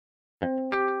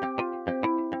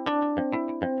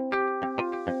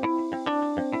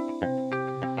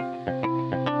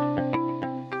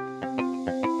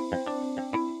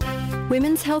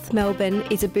Women's Health Melbourne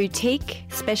is a boutique,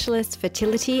 specialist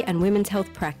fertility and women's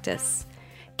health practice,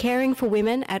 caring for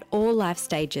women at all life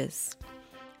stages.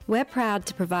 We're proud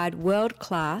to provide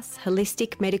world-class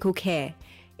holistic medical care,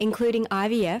 including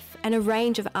IVF and a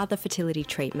range of other fertility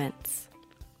treatments.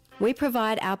 We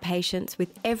provide our patients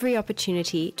with every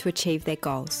opportunity to achieve their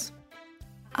goals.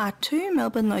 Our two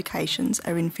Melbourne locations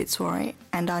are in Fitzroy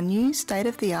and our new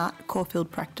state-of-the-art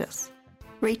Caulfield practice.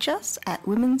 Reach us at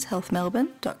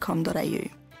womenshealthmelbourne.com.au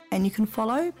and you can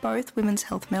follow both Women's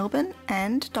Health Melbourne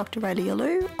and Dr. Rayleigh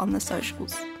Alou on the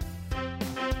socials.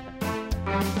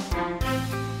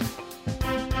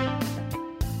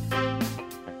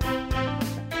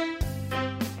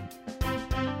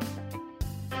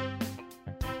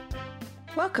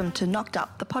 Welcome to Knocked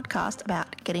Up, the podcast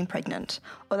about getting pregnant.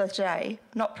 Although today,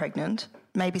 not pregnant,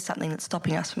 maybe something that's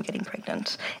stopping us from getting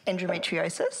pregnant.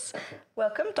 Endometriosis.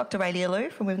 Welcome, Dr. Rayleigh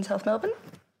Alou from Women's Health Melbourne.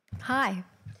 Hi.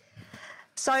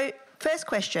 So, first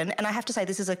question, and I have to say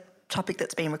this is a topic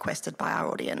that's been requested by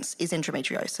our audience, is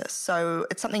endometriosis. So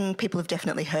it's something people have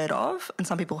definitely heard of, and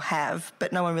some people have,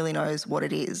 but no one really knows what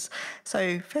it is.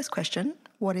 So first question,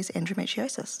 what is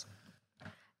endometriosis?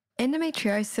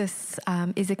 Endometriosis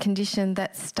is a condition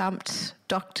that stumped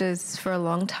doctors for a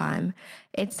long time.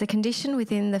 It's a condition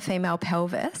within the female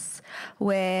pelvis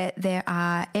where there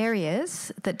are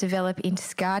areas that develop into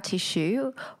scar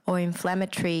tissue or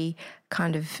inflammatory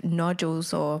kind of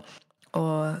nodules or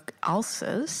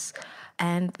ulcers,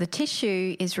 and the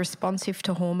tissue is responsive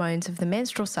to hormones of the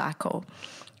menstrual cycle.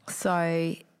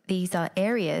 So these are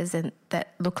areas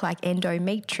that look like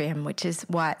endometrium, which is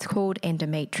why it's called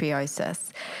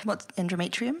endometriosis. What's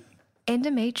endometrium?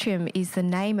 Endometrium is the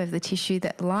name of the tissue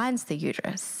that lines the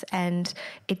uterus, and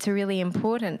it's a really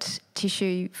important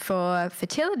tissue for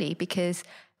fertility because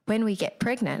when we get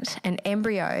pregnant, an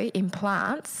embryo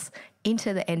implants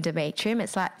into the endometrium.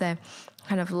 It's like the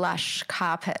kind of lush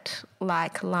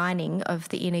carpet-like lining of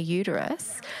the inner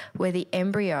uterus where the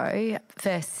embryo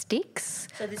first sticks.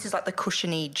 So this is like the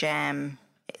cushiony jam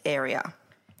area.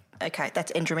 Okay,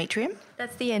 that's endometrium?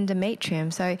 That's the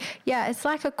endometrium. So, yeah, it's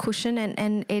like a cushion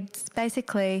and it's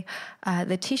basically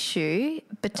the tissue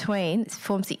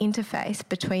forms the interface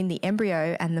between the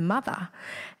embryo and the mother.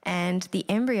 And the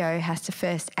embryo has to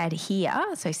first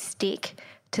adhere, so stick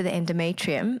to the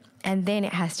endometrium, and then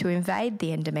it has to invade the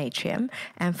endometrium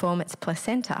and form its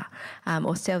placenta,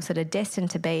 or cells that are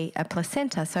destined to be a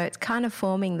placenta. So it's kind of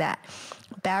forming that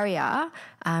barrier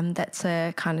that's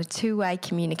a kind of two-way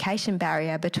communication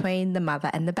barrier between the mother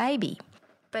and the baby.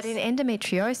 But in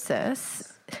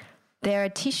endometriosis, there are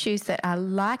tissues that are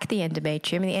like the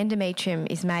endometrium. The endometrium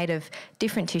is made of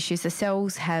different tissues. The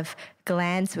cells have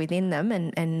glands within them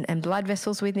and blood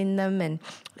vessels within them and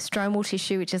stromal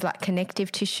tissue, which is like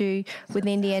connective tissue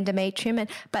within the endometrium.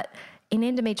 But in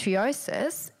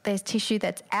endometriosis, there's tissue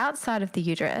that's outside of the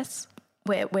uterus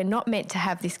where we're not meant to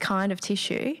have this kind of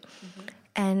tissue. Mm-hmm.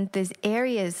 And there's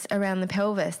areas around the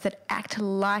pelvis that act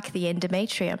like the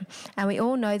endometrium. And we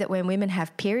all know that when women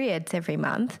have periods every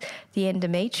month, the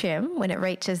endometrium, when it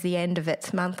reaches the end of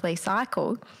its monthly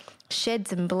cycle,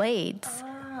 sheds and bleeds.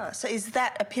 So is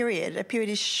that a period? A period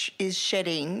is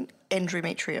shedding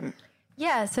endometrium?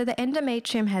 Yeah, so the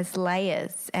endometrium has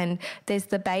layers, and there's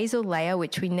the basal layer,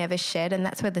 which we never shed, and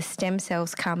that's where the stem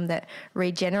cells come that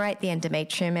regenerate the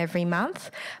endometrium every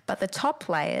month. But the top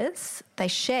layers, they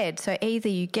shed. So either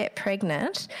you get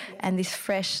pregnant and this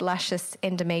fresh, luscious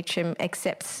endometrium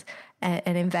accepts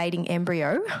an invading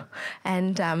embryo,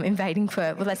 and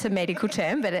that's a medical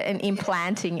term, but an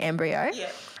implanting embryo.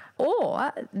 Yeah.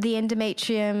 Or the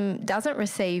endometrium doesn't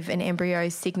receive an embryo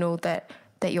signal that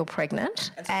you're pregnant,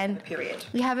 and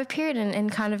you have a period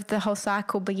and kind of the whole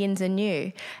cycle begins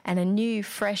anew, and a new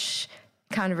fresh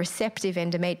kind of receptive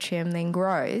endometrium then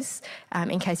grows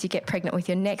in case you get pregnant with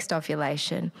your next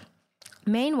ovulation.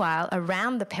 Meanwhile,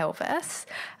 around the pelvis,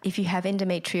 if you have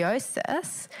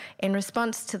endometriosis, in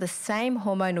response to the same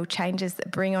hormonal changes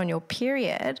that bring on your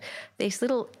period, these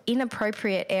little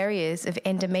inappropriate areas of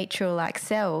endometrial-like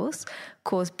cells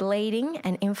cause bleeding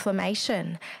and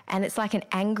inflammation, and it's like an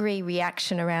angry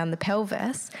reaction around the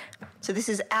pelvis. So this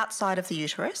is outside of the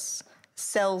uterus.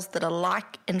 Cells that are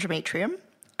like endometrium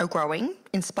are growing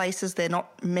in spaces they're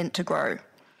not meant to grow,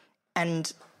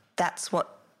 and that's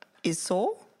what is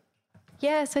sore?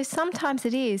 Yeah, so sometimes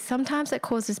it is. Sometimes it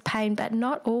causes pain, but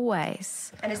not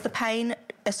always. And is the pain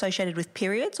associated with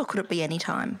periods, or could it be any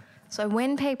time? So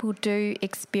when people do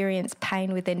experience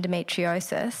pain with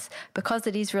endometriosis, because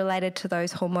it is related to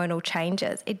those hormonal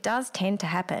changes, it does tend to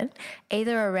happen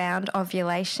either around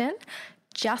ovulation,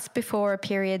 just before a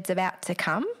period's about to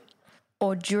come,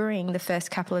 or during the first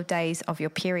couple of days of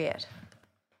your period.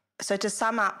 So to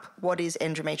sum up what is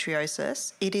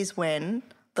endometriosis, it is when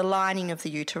the lining of the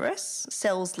uterus,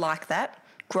 cells like that,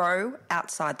 grow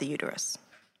outside the uterus.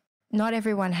 Not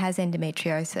everyone has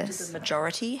endometriosis. Does the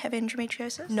majority have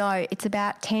endometriosis? No, it's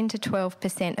about 10 to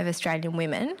 12% of Australian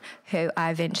women who are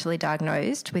eventually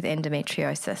diagnosed with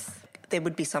endometriosis. There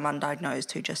would be some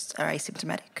undiagnosed who just are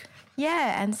asymptomatic.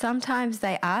 Yeah, and sometimes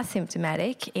they are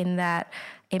symptomatic in that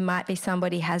it might be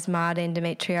somebody has mild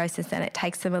endometriosis and it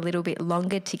takes them a little bit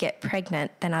longer to get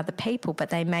pregnant than other people, but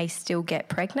they may still get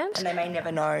pregnant. And they may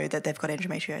never know that they've got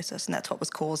endometriosis, and that's what was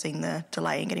causing the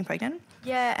delay in getting pregnant.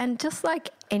 Yeah, and just like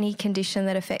any condition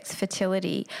that affects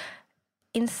fertility,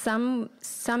 in some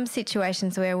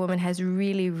situations where a woman has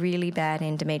really, really bad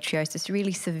endometriosis,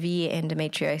 really severe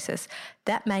endometriosis,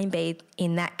 that may be,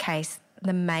 in that case,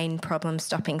 the main problem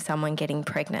stopping someone getting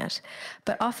pregnant.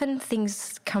 But often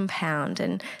things compound,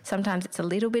 and sometimes it's a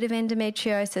little bit of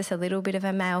endometriosis, a little bit of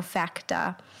a male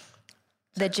factor,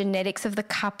 the genetics of the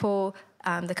couple,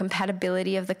 the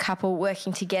compatibility of the couple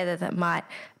working together that might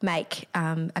make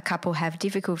a couple have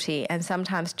difficulty, and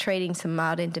sometimes treating some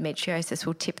mild endometriosis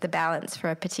will tip the balance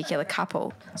for a particular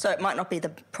couple. So it might not be the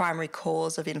primary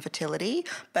cause of infertility,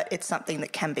 but it's something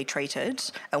that can be treated,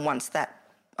 and once that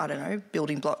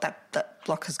building block, that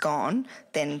block has gone,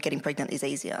 then getting pregnant is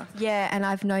easier. Yeah, and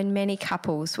I've known many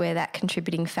couples where that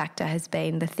contributing factor has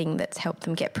been the thing that's helped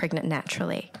them get pregnant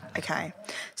naturally. Okay,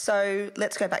 so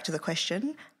let's go back to the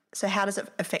question. So how does it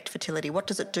affect fertility? What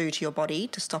does it do to your body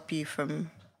to stop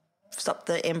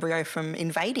the embryo from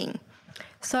invading?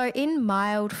 So in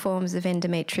mild forms of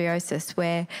endometriosis,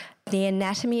 where the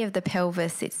anatomy of the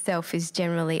pelvis itself is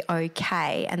generally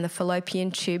okay and the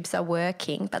fallopian tubes are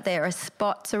working, but there are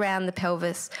spots around the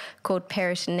pelvis called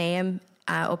peritoneum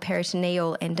or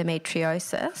peritoneal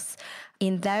endometriosis.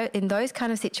 In those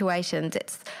kind of situations,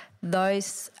 it's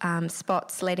those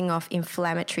spots letting off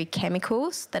inflammatory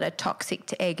chemicals that are toxic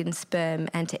to egg and sperm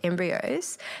and to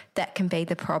embryos that can be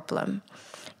the problem.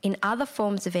 In other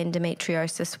forms of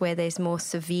endometriosis, where there's more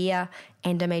severe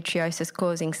endometriosis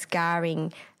causing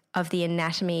scarring of the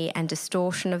anatomy and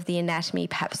distortion of the anatomy,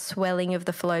 perhaps swelling of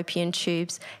the fallopian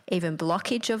tubes, even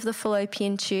blockage of the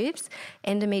fallopian tubes,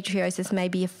 endometriosis may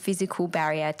be a physical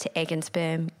barrier to egg and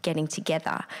sperm getting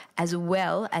together, as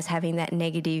well as having that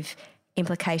negative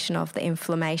implication of the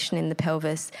inflammation in the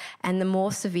pelvis. And the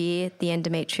more severe the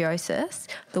endometriosis,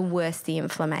 the worse the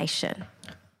inflammation.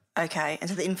 Okay, and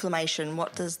so the inflammation,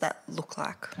 what does that look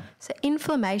like? So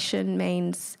inflammation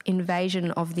means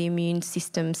invasion of the immune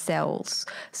system cells.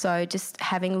 So just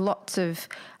having lots of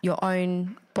your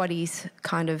own body's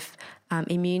kind of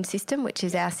immune system, which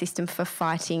is our system for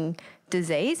fighting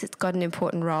disease. It's got an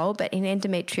important role, but in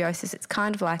endometriosis, it's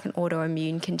kind of like an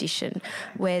autoimmune condition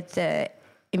where the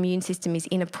immune system is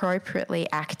inappropriately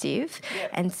active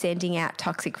and sending out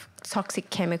toxic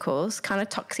chemicals, kind of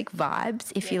toxic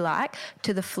vibes, if you like,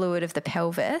 to the fluid of the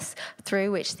pelvis, through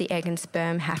which the egg and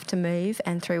sperm have to move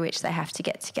and through which they have to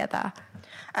get together.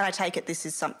 And I take it this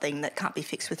is something that can't be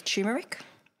fixed with turmeric?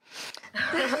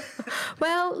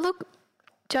 Well, look,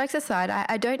 jokes aside,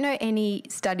 I don't know any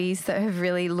studies that have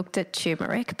really looked at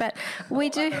turmeric, but we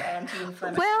do.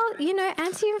 Well,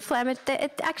 anti-inflammatory.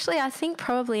 Actually, I think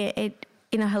probably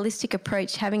in a holistic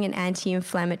approach, having an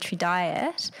anti-inflammatory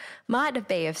diet might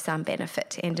be of some benefit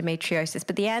to endometriosis,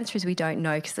 but the answer is we don't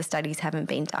know because the studies haven't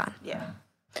been done. Yeah.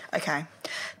 Okay.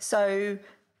 So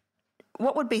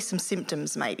what would be some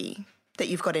symptoms maybe that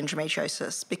you've got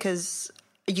endometriosis? Because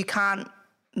you can't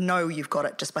know you've got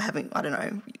it just by having,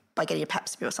 by getting a pap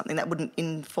smear or something. That wouldn't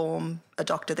inform a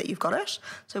doctor that you've got it.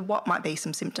 So what might be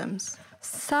some symptoms?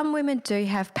 Some women do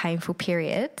have painful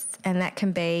periods, and that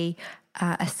can be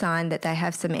a sign that they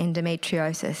have some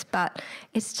endometriosis, but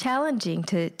it's challenging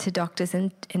to doctors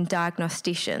and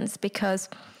diagnosticians because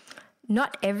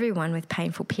not everyone with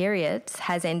painful periods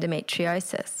has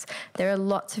endometriosis. There are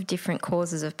lots of different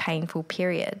causes of painful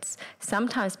periods.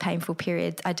 Sometimes painful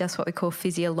periods are just what we call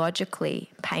physiologically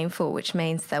painful, which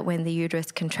means that when the uterus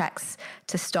contracts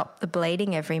to stop the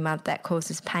bleeding every month, that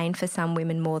causes pain for some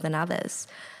women more than others.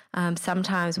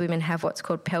 Sometimes women have what's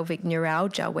called pelvic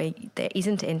neuralgia, where there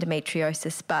isn't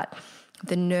endometriosis, but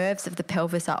the nerves of the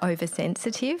pelvis are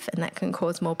oversensitive and that can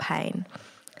cause more pain.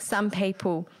 Some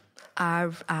people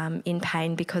are in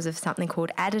pain because of something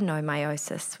called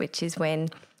adenomyosis, which is when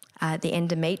the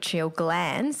endometrial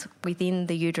glands within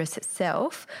the uterus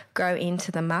itself grow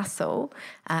into the muscle,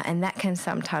 and that can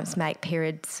sometimes make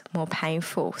periods more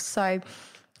painful. So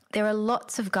there are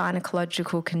lots of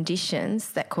gynecological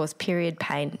conditions that cause period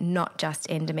pain, not just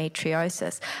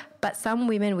endometriosis. But some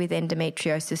women with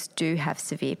endometriosis do have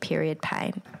severe period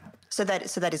pain. So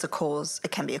that is a cause.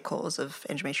 It can be a cause of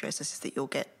endometriosis, is that you'll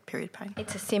get period pain.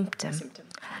 It's a symptom.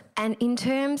 And in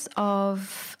terms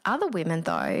of other women,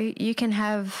 though, you can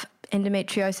have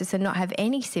endometriosis and not have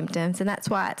any symptoms, and that's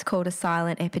why it's called a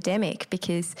silent epidemic,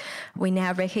 because we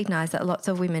now recognise that lots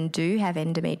of women do have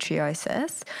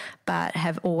endometriosis but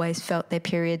have always felt their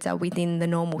periods are within the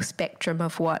normal spectrum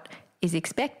of what is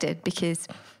expected, because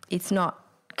it's not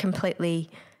completely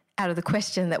out of the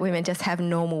question that women just have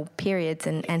normal periods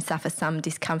and suffer some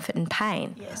discomfort and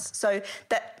pain. Yes. So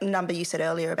that number you said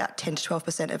earlier, about 10 to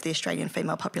 12% of the Australian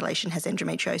female population has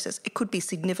endometriosis. It could be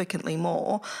significantly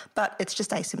more, but it's just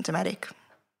asymptomatic.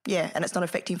 Yeah, and it's not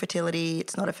affecting fertility,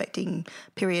 it's not affecting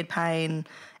period pain.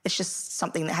 It's just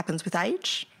something that happens with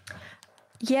age.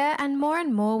 Yeah, and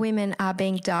more women are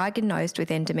being diagnosed with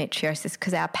endometriosis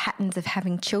because our patterns of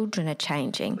having children are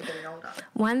changing. We're getting older.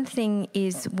 One thing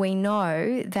is we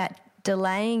know that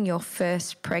delaying your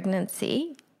first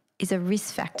pregnancy is a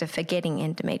risk factor for getting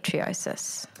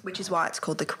endometriosis. Which is why it's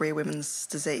called the career women's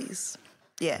disease.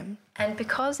 Yeah. And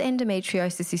because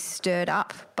endometriosis is stirred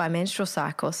up by menstrual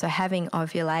cycles, so having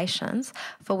ovulations,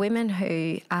 for women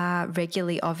who are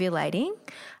regularly ovulating,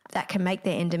 that can make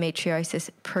their endometriosis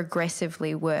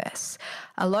progressively worse.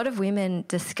 A lot of women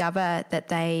discover that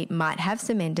they might have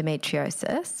some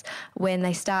endometriosis when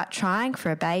they start trying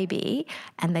for a baby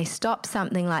and they stop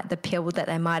something like the pill that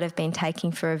they might have been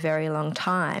taking for a very long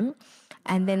time.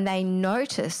 And then they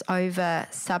notice over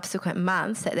subsequent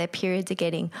months that their periods are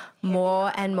getting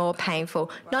more and more painful.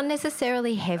 Not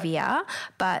necessarily heavier,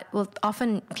 but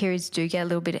often periods do get a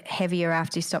little bit heavier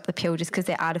after you stop the pill just because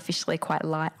they're artificially quite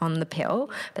light on the pill.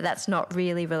 But that's not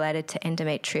really related to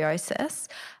endometriosis.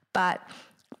 But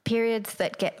periods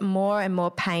that get more and more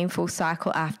painful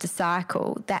cycle after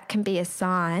cycle, that can be a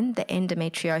sign that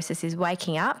endometriosis is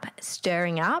waking up,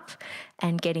 stirring up,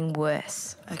 and getting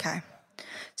worse. Okay.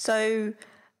 So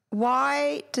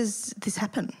why does this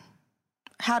happen?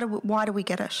 Why do we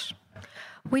get it?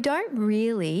 We don't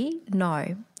really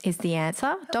know is the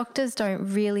answer. Doctors don't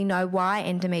really know why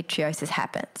endometriosis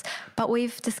happens, but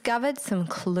we've discovered some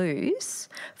clues.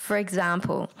 For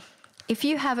example, if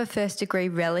you have a first-degree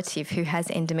relative who has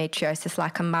endometriosis,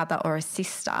 like a mother or a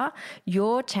sister,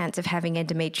 your chance of having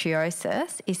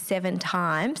endometriosis is 7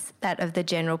 times that of the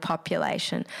general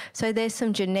population. So there's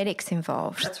some genetics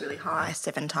involved. That's really high,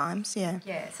 7 times, yeah.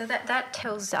 Yeah, so that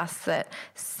tells us that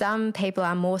some people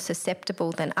are more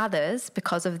susceptible than others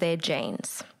because of their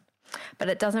genes. But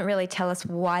it doesn't really tell us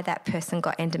why that person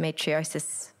got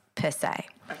endometriosis per se.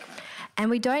 Okay. And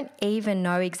we don't even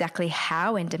know exactly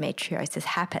how endometriosis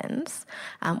happens.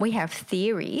 We have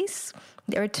theories.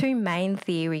 There are 2 main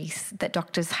theories that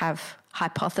doctors have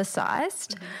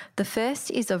hypothesised. Mm-hmm. The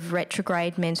first is of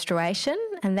retrograde menstruation,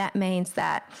 and that means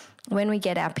that when we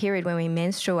get our period, when we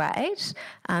menstruate,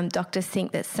 doctors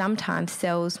think that sometimes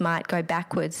cells might go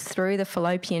backwards through the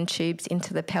fallopian tubes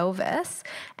into the pelvis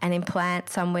and implant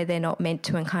somewhere they're not meant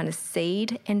to and kind of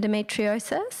seed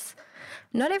endometriosis.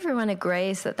 Not everyone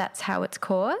agrees that that's how it's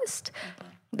caused. Okay.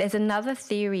 There's another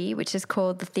theory which is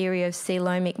called the theory of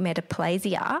coelomic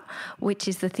metaplasia, which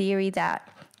is the theory that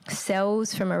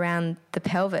cells from around the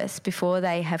pelvis, before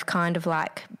they have kind of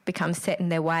like become set in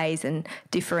their ways and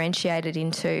differentiated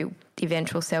into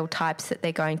eventual cell types that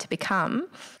they're going to become,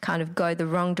 kind of go the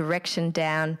wrong direction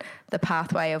down the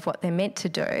pathway of what they're meant to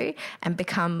do and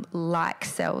become like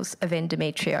cells of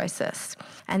endometriosis.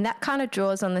 And that kind of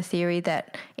draws on the theory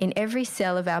that in every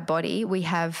cell of our body, we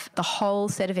have the whole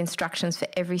set of instructions for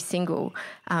every single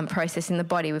process in the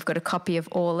body. We've got a copy of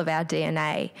all of our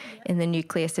DNA in the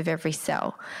nucleus of every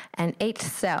cell. And each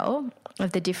cell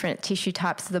of the different tissue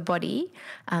types of the body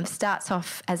starts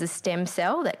off as a stem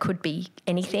cell that could be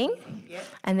anything,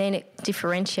 and then it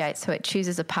differentiates, so it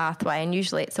chooses a pathway, and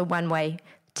usually it's a one-way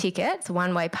ticket, it's a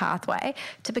one-way pathway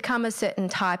to become a certain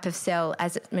type of cell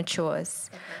as it matures.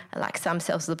 Okay. Like some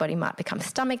cells of the body might become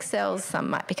stomach cells, some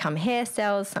might become hair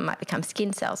cells, some might become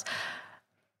skin cells.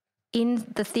 In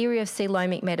the theory of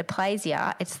coelomic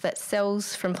metaplasia, it's that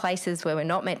cells from places where we're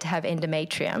not meant to have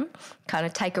endometrium kind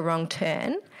of take a wrong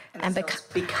turn and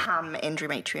become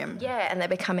endometrium. Yeah, and they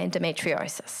become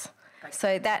endometriosis. Okay.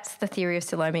 So that's the theory of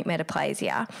coelomic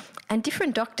metaplasia. And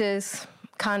different doctors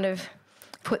kind of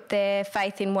put their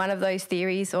faith in one of those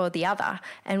theories or the other.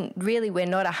 And really, we're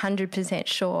not 100%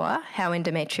 sure how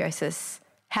endometriosis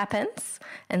happens.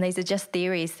 And these are just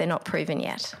theories, they're not proven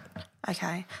yet.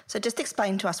 Okay. So just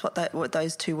explain to us what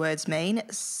those 2 words mean.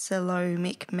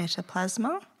 Coelomic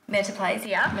metaplasma.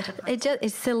 Metaplasia.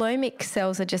 It's coelomic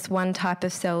cells are just one type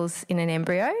of cells in an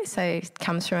embryo, so it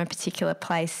comes from a particular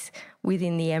place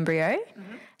within the embryo,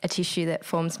 a tissue that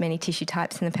forms many tissue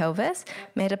types in the pelvis.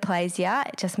 Metaplasia,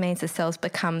 it just means the cells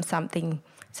become something.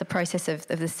 It's a process of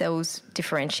the cells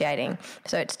differentiating.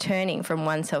 So it's turning from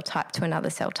one cell type to another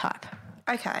cell type.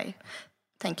 Okay.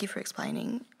 Thank you for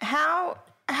explaining. How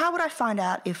would I find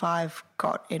out if I've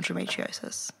got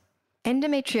endometriosis?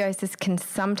 Endometriosis can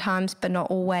sometimes, but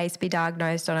not always, be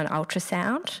diagnosed on an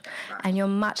ultrasound, and you're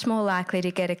much more likely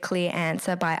to get a clear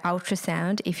answer by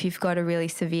ultrasound if you've got a really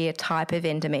severe type of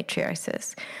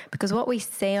endometriosis. Because what we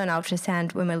see on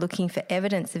ultrasound when we're looking for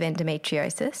evidence of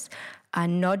endometriosis are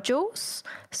nodules,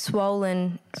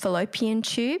 swollen fallopian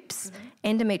tubes,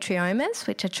 endometriomas,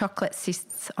 which are chocolate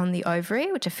cysts on the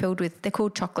ovary, which are filled with, they're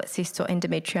called chocolate cysts or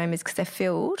endometriomas because they're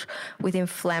filled with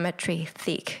inflammatory,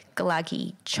 thick,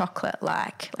 gluggy,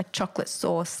 chocolate-like, like chocolate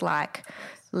sauce-like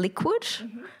liquid,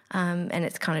 and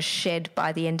it's kind of shed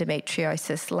by the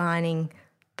endometriosis lining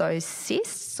those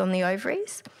cysts on the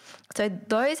ovaries. So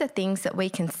those are things that we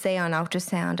can see on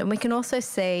ultrasound, and we can also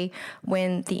see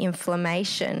when the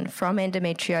inflammation from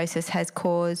endometriosis has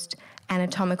caused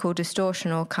anatomical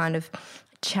distortion or kind of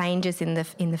changes in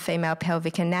the female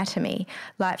pelvic anatomy.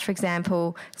 Like, for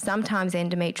example, sometimes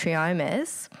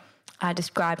endometriomas are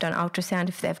described on ultrasound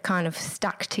if they've kind of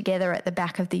stuck together at the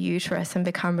back of the uterus and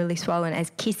become really swollen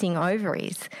as kissing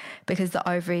ovaries, because the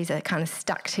ovaries are kind of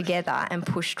stuck together and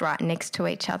pushed right next to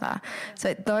each other.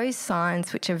 So those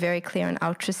signs, which are very clear on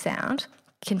ultrasound,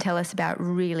 can tell us about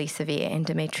really severe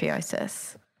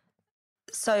endometriosis.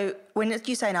 So when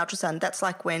you say an ultrasound, that's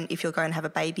like when if you're going to have a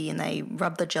baby and they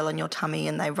rub the gel on your tummy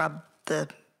and they rub the,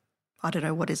 I don't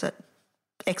know, what is it,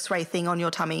 X-ray thing on your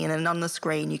tummy, and then on the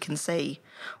screen you can see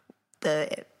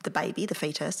the baby, the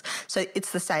fetus. So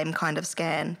it's the same kind of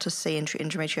scan to see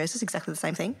endometriosis, exactly the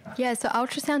same thing? Yeah, so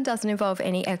ultrasound doesn't involve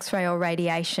any X-ray or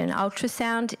radiation.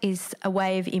 Ultrasound is a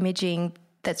way of imaging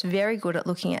that's very good at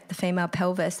looking at the female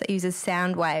pelvis that uses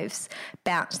sound waves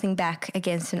bouncing back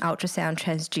against an ultrasound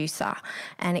transducer,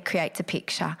 and it creates a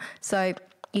picture. So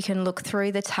you can look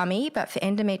through the tummy, but for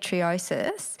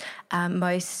endometriosis,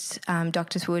 most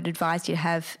doctors would advise you to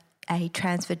have a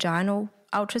transvaginal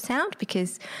ultrasound,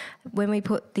 because when we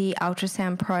put the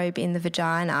ultrasound probe in the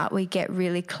vagina, we get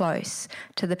really close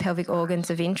to the pelvic organs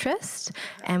of interest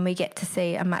and we get to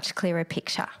see a much clearer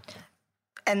picture.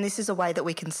 And this is a way that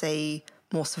we can see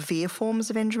more severe forms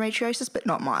of endometriosis, but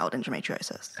not mild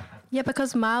endometriosis. Yeah,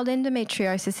 because mild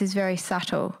endometriosis is very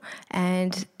subtle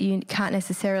and you can't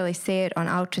necessarily see it on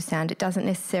ultrasound. It doesn't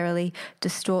necessarily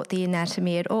distort the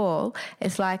anatomy at all.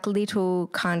 It's like little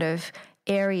kind of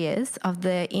areas of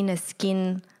the inner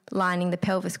skin lining the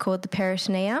pelvis called the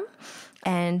peritoneum,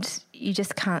 and you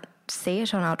just can't see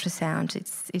it on ultrasound.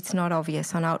 It's not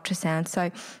obvious on ultrasound. So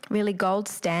really gold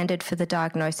standard for the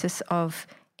diagnosis of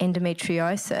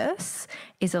endometriosis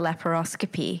is a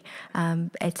laparoscopy.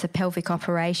 It's a pelvic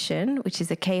operation, which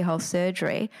is a keyhole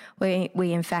surgery, where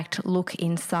we in fact look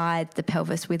inside the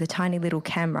pelvis with a tiny little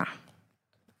camera.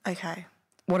 Okay.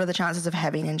 What are the chances of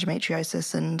having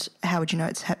endometriosis, and how would you know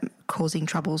it's causing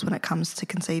troubles when it comes to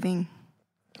conceiving?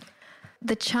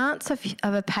 The chance of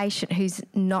a patient who's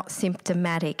not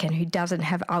symptomatic and who doesn't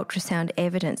have ultrasound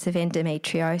evidence of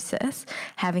endometriosis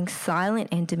having silent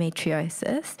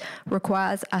endometriosis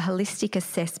requires a holistic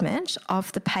assessment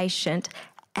of the patient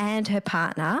and her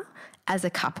partner as a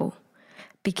couple.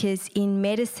 Because in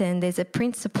medicine, there's a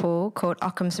principle called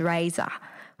Occam's razor,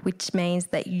 which means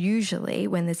that usually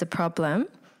when there's a problem,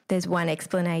 there's one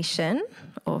explanation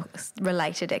or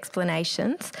related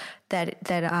explanations that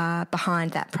are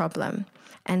behind that problem.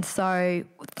 And so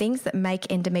things that make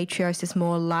endometriosis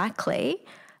more likely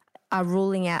are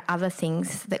ruling out other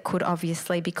things that could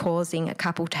obviously be causing a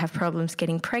couple to have problems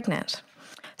getting pregnant.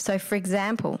 So, for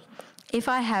example, if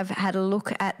I have had a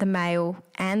look at the male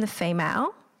and the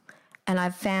female and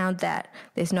I've found that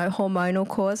there's no hormonal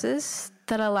causes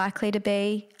that are likely to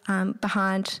be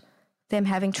behind them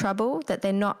having trouble, that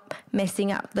they're not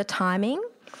messing up the timing,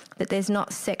 that there's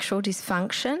not sexual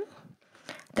dysfunction,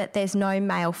 that there's no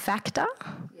male factor.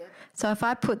 Yep. So if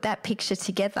I put that picture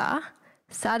together,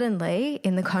 suddenly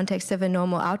in the context of a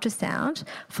normal ultrasound,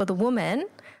 for the woman,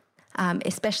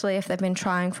 especially if they've been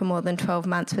trying for more than 12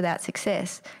 months without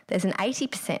success, there's an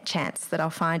 80% chance that I'll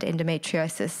find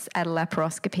endometriosis at a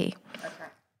laparoscopy. Okay.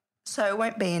 So it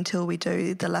won't be until we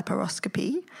do the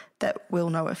laparoscopy that we'll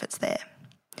know if it's there.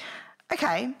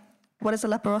 Okay, what is a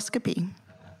laparoscopy?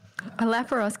 A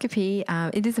laparoscopy,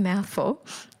 it is a mouthful.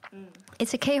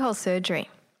 It's a keyhole surgery.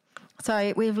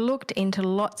 So we've looked into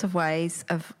lots of ways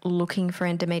of looking for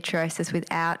endometriosis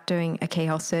without doing a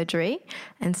keyhole surgery.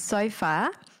 And so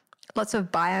far, lots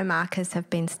of biomarkers have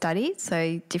been studied,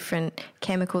 so different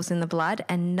chemicals in the blood,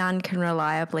 and none can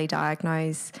reliably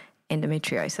diagnose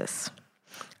endometriosis.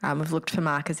 We've looked for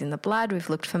markers in the blood, we've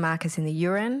looked for markers in the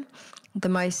urine. The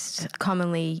most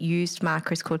commonly used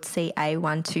marker is called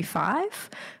CA125,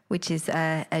 which is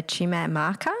a tumour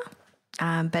marker,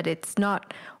 but it's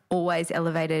not always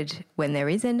elevated when there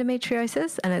is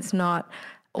endometriosis, and it's not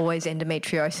always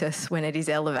endometriosis when it is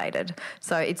elevated.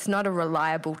 So it's not a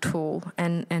reliable tool,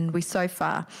 and we so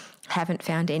far haven't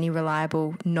found any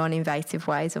reliable non-invasive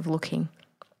ways of looking.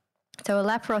 So a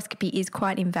laparoscopy is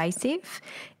quite invasive.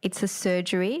 It's a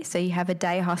surgery, so you have a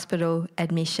day hospital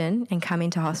admission and come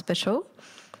into hospital.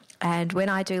 And when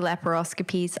I do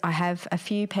laparoscopies, I have a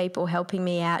few people helping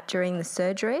me out during the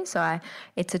surgery. So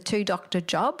it's a 2-doctor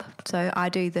job. So I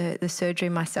do the surgery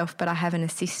myself, but I have an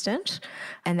assistant.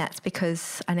 And that's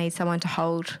because I need someone to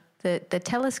hold the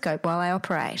telescope while I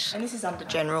operate. And this is under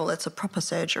general, it's a proper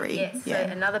surgery. Yes. Yeah.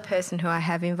 So another person who I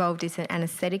have involved is an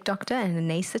anaesthetic doctor and an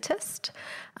anaesthetist,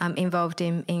 involved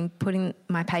in putting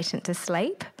my patient to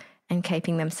sleep and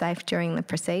keeping them safe during the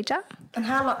procedure. And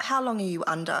how long are you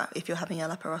under if you're having a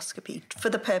laparoscopy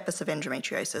for the purpose of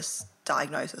endometriosis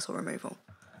diagnosis or removal?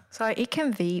 So it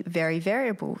can be very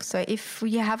variable. So if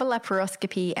you have a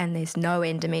laparoscopy and there's no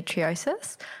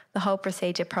endometriosis, the whole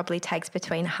procedure probably takes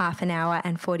between half an hour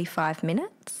and 45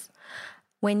 minutes.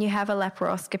 When you have a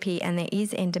laparoscopy and there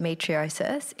is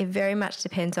endometriosis, it very much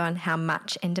depends on how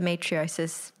much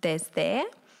endometriosis there's there,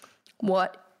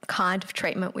 what kind of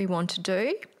treatment we want to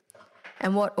do,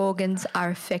 and what organs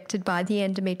are affected by the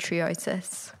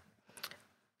endometriosis.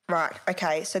 Right,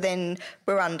 okay, so then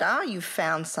you've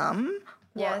found some.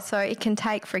 Yeah, so it can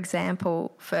take, for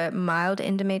example, for mild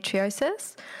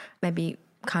endometriosis, maybe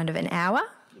kind of an hour.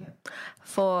 Yep.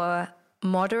 For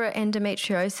moderate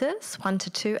endometriosis, 1 to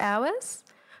 2 hours.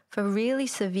 For really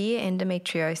severe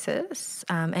endometriosis,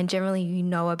 and generally you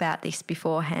know about this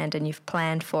beforehand and you've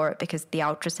planned for it because the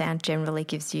ultrasound generally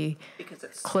gives you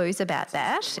clues about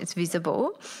that, it's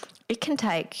visible, it can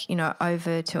take,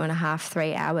 over 2.5,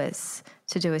 3 hours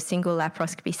to do a single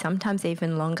laparoscopy, sometimes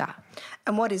even longer.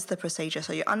 And what is the procedure?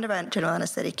 So you're under general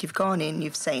anaesthetic, you've gone in,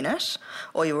 you've seen it,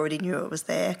 or you already knew it was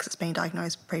there because it's been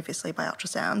diagnosed previously by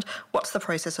ultrasound. What's the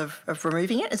process of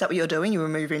removing it? Is that what you're doing? You're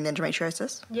removing the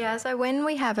endometriosis? Yeah, so when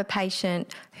we have a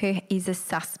patient who is a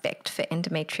suspect for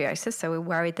endometriosis, so we're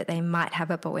worried that they might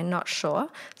have it but we're not sure,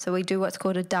 so we do what's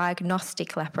called a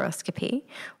diagnostic laparoscopy,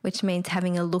 which means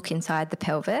having a look inside the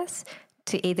pelvis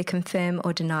to either confirm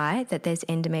or deny that there's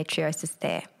endometriosis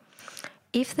there.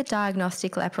 If the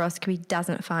diagnostic laparoscopy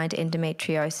doesn't find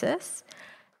endometriosis,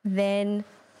 then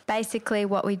basically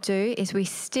what we do is we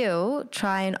still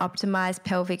try and optimise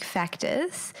pelvic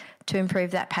factors to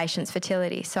improve that patient's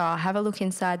fertility. So I'll have a look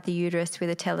inside the uterus with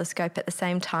a telescope at the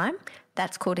same time.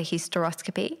 That's called a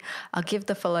hysteroscopy. I'll give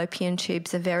the fallopian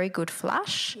tubes a very good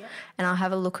flush, and I'll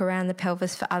have a look around the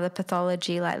pelvis for other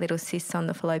pathology like little cysts on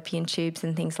the fallopian tubes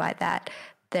and things like that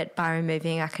by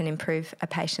removing I can improve a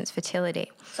patient's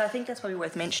fertility. So I think that's probably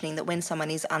worth mentioning that when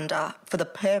someone is under, for the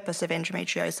purpose of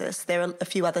endometriosis, there are a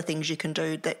few other things you can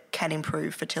do that can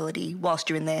improve fertility whilst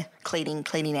you're in there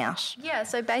cleaning out. Yeah,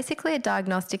 so basically a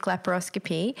diagnostic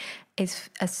laparoscopy is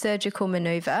a surgical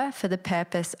manoeuvre for the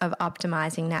purpose of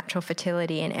optimising natural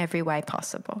fertility in every way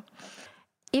possible.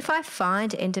 If I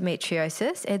find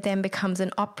endometriosis, it then becomes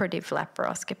an operative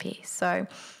laparoscopy. So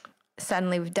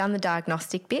suddenly we've done the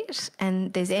diagnostic bit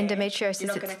and there's endometriosis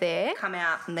that's there. You're not going to come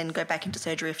out and then go back into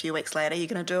surgery a few weeks later. You're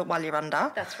going to do it while you're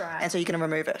under. That's right. And so you're going to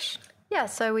remove it. Yeah,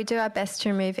 so we do our best to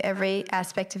remove every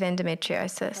aspect of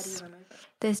endometriosis. How do you remove it?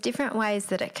 There's different ways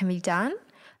that it can be done,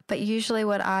 but usually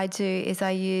what I do is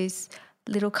I use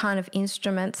little kind of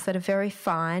instruments that are very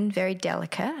fine, very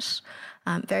delicate,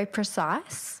 very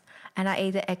precise, and I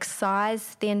either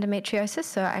excise the endometriosis,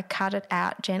 so I cut it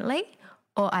out gently,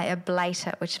 or I ablate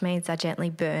it, which means I gently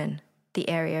burn the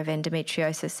area of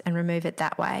endometriosis and remove it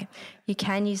that way. You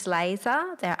can use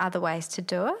laser. There are other ways to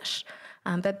do it.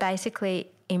 But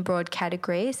basically, in broad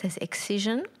categories, there's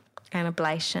excision and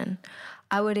ablation.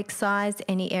 I would excise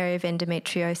any area of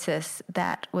endometriosis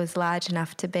that was large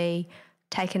enough to be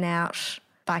taken out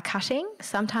by cutting.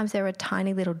 Sometimes there are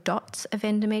tiny little dots of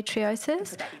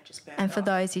endometriosis, and for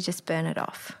those you just burn it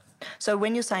off. So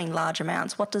when you're saying large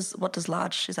amounts, what does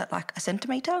large, is that like a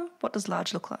centimetre? What does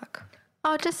large look like?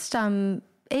 Oh, just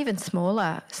even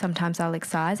smaller, sometimes I'll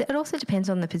excise. It also depends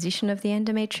on the position of the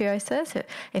endometriosis,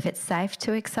 if it's safe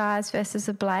to excise versus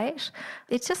ablate.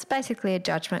 It's just basically a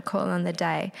judgment call on the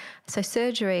day. So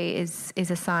surgery is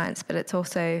a science, but it's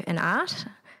also an art,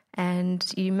 and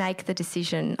you make the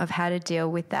decision of how to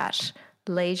deal with that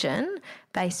lesion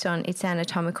based on its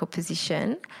anatomical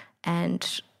position,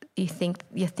 and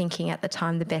you're thinking at the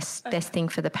time the best thing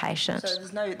for the patient. So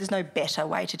there's no better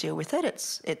way to deal with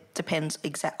it. It depends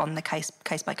on the case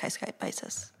by case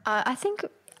basis. I think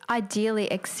ideally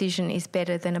excision is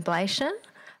better than ablation,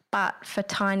 but for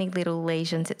tiny little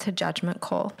lesions, it's a judgment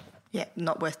call. Yeah,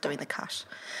 not worth doing the cut.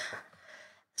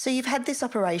 So you've had this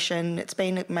operation. It's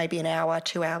been maybe an hour,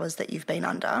 2 hours that you've been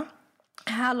under.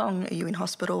 How long are you in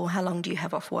hospital? How long do you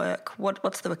have off work?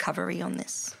 What's the recovery on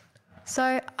this?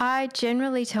 So I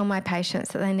generally tell my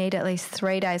patients that they need at least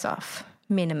 3 days off,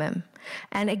 minimum.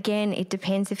 And again, it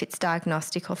depends if it's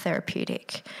diagnostic or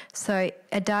therapeutic. So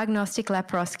a diagnostic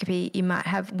laparoscopy, you might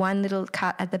have one little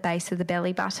cut at the base of the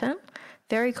belly button.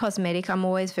 Very cosmetic. I'm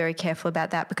always very careful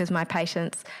about that because my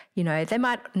patients, it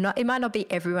might not be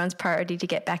everyone's priority to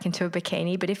get back into a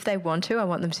bikini, but if they want to, I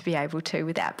want them to be able to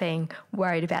without being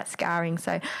worried about scarring.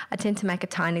 So I tend to make a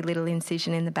tiny little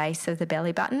incision in the base of the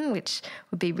belly button, which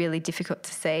would be really difficult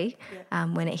to see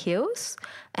when it heals.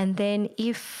 And then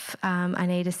if I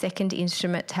need a second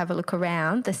instrument to have a look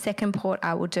around, the second port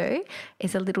I will do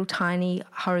is a little tiny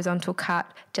horizontal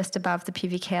cut just above the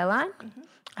pubic hairline. Mm-hmm.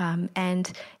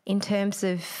 And in terms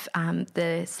of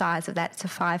the size of that, it's a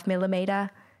 5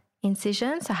 millimetre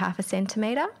incision, so 0.5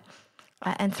 centimetre.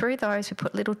 And through those we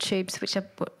put little tubes, which are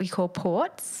what we call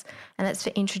ports, and that's for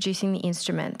introducing the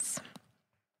instruments.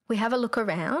 We have a look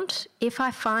around. If I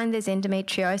find there's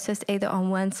endometriosis either on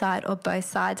one side or both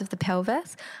sides of the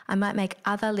pelvis, I might make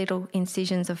other little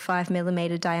incisions of 5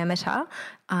 millimetre diameter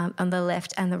on the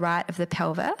left and the right of the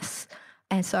pelvis.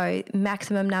 And so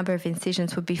maximum number of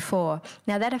incisions would be 4.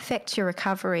 Now that affects your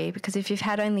recovery because if you've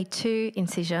had only 2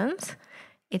 incisions,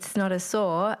 it's not as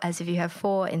sore as if you have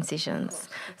 4 incisions.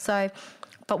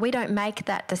 But we don't make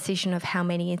that decision of how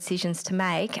many incisions to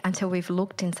make until we've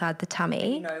looked inside the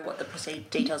tummy. You know what the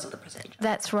details of the procedure.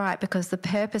 That's right, because the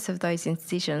purpose of those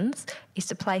incisions is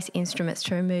to place instruments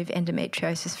to remove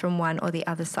endometriosis from one or the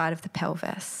other side of the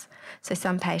pelvis. So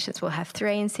some patients will have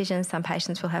 3 incisions, some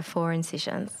patients will have 4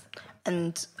 incisions.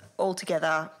 And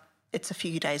altogether, it's a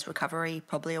few days recovery,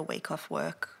 probably a week off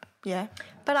work. Yeah.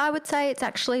 But I would say it's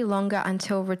actually longer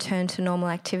until return to normal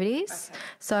activities. Okay.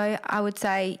 So I would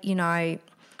say,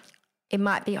 it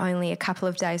might be only a couple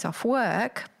of days off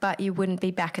work, but you wouldn't be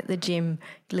back at the gym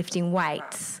lifting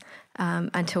weights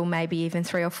until maybe even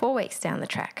 3 or 4 weeks down the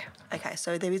track. Okay,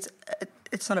 so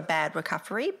it's not a bad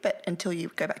recovery, but until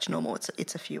you go back to normal,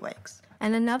 it's a few weeks.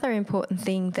 And another important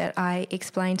thing that I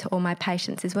explain to all my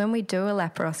patients is when we do a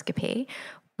laparoscopy,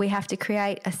 we have to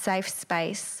create a safe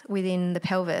space within the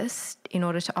pelvis in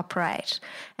order to operate.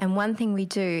 And one thing we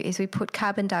do is we put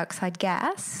carbon dioxide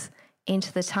gas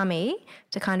into the tummy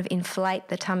to kind of inflate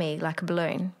the tummy like a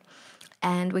balloon.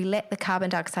 And we let the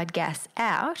carbon dioxide gas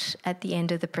out at the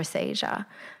end of the procedure.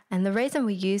 And the reason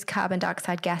we use carbon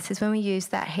dioxide gas is when we use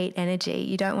that heat energy,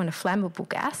 you don't want a flammable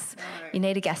gas. No. You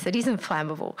need a gas that isn't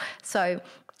flammable. So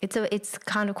it's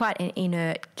kind of quite an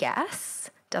inert gas,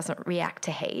 doesn't react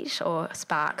to heat or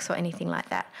sparks or anything like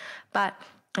that.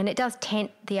 And it does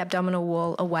tent the abdominal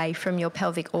wall away from your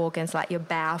pelvic organs like your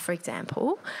bowel, for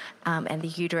example, and the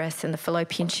uterus and the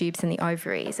fallopian tubes and the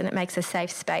ovaries, and it makes a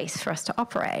safe space for us to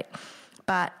operate.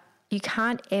 But you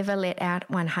can't ever let out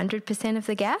 100% of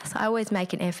the gas. I always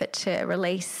make an effort to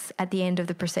release at the end of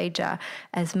the procedure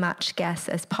as much gas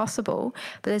as possible,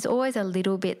 but there's always a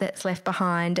little bit that's left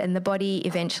behind and the body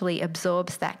eventually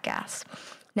absorbs that gas.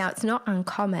 Now, it's not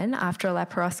uncommon after a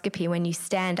laparoscopy when you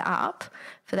stand up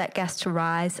for that gas to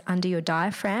rise under your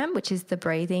diaphragm, which is the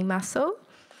breathing muscle.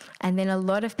 And then a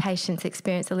lot of patients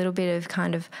experience a little bit of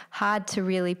kind of hard to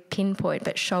really pinpoint,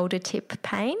 but shoulder tip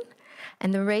pain.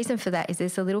 And the reason for that is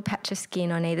there's a little patch of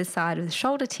skin on either side of the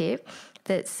shoulder tip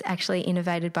that's actually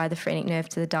innervated by the phrenic nerve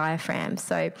to the diaphragm.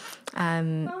 So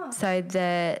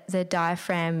the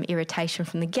diaphragm irritation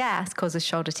from the gas causes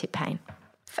shoulder tip pain.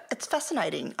 It's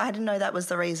fascinating. I didn't know that was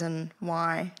the reason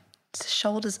why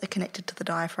shoulders are connected to the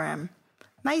diaphragm.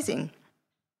 Amazing.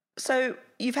 So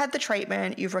you've had the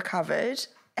treatment, you've recovered.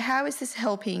 How is this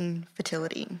helping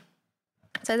fertility?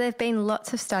 So there have been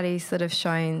lots of studies that have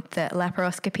shown that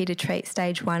laparoscopy to treat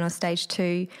stage 1 or stage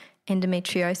 2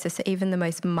 endometriosis, or even the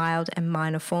most mild and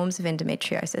minor forms of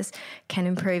endometriosis, can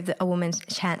improve a woman's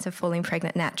chance of falling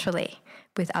pregnant naturally,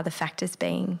 with other factors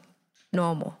being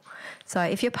normal. So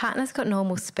if your partner's got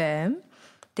normal sperm,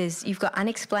 you've got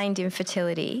unexplained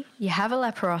infertility, you have a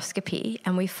laparoscopy,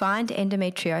 and we find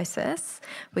endometriosis,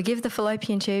 we give the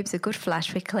fallopian tubes a good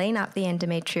flush, we clean up the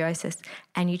endometriosis,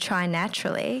 and you try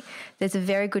naturally, there's a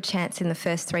very good chance in the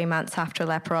first 3 months after a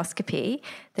laparoscopy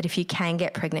that if you can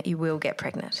get pregnant, you will get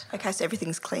pregnant. Okay, so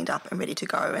everything's cleaned up and ready to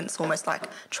go, and it's almost like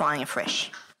trying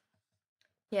afresh.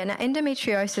 Yeah, now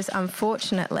endometriosis,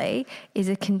 unfortunately, is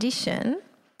a condition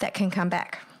that can come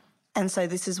back. And so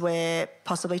this is where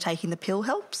possibly taking the pill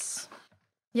helps?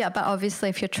 Yeah, but obviously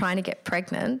if you're trying to get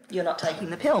pregnant... You're not taking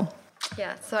the pill.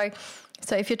 Yeah, so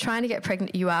if you're trying to get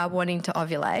pregnant, you are wanting to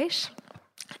ovulate.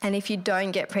 And if you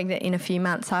don't get pregnant in a few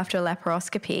months after a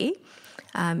laparoscopy,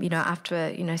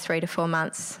 after 3 to 4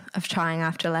 months of trying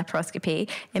after a laparoscopy,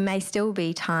 it may still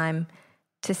be time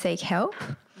to seek help.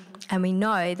 And we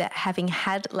know that having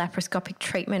had laparoscopic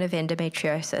treatment of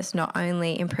endometriosis not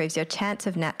only improves your chance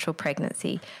of natural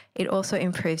pregnancy, it also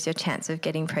improves your chance of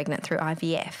getting pregnant through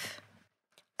IVF.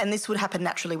 And this would happen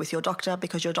naturally with your doctor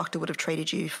because your doctor would have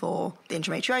treated you for the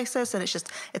endometriosis, and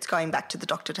it's going back to the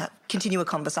doctor to continue a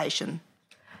conversation.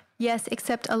 Yes,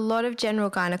 except a lot of general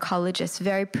gynecologists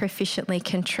very proficiently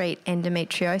can treat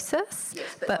endometriosis,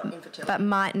 yes, but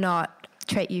might not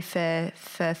treat you for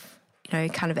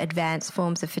kind of advanced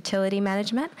forms of fertility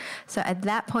management. So at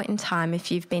that point in time, if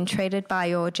you've been treated by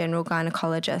your general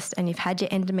gynecologist and you've had your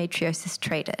endometriosis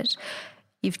treated,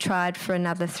 you've tried for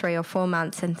another 3 or 4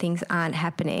 months and things aren't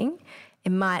happening,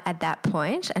 it might at that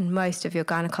point, and most of your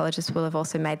gynecologists will have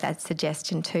also made that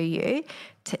suggestion to you,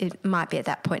 it might be at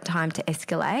that point in time to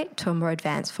escalate to a more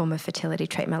advanced form of fertility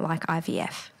treatment like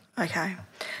IVF. Okay.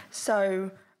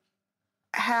 So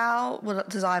how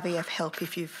does IVF help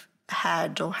if you've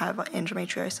had or have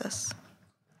endometriosis?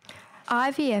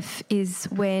 IVF is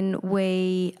when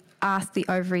we ask the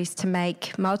ovaries to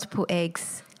make multiple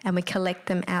eggs and we collect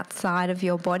them outside of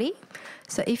your body.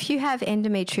 So if you have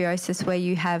endometriosis where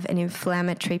you have an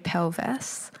inflammatory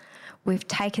pelvis, we've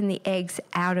taken the eggs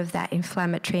out of that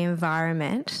inflammatory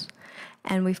environment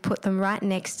and we've put them right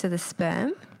next to the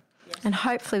sperm. And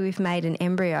hopefully we've made an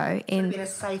embryo in a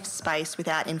safe space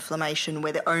without inflammation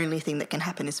where the only thing that can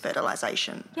happen is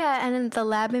fertilisation. Yeah, and the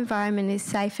lab environment is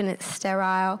safe and it's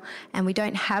sterile and we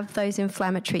don't have those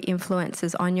inflammatory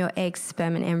influences on your eggs,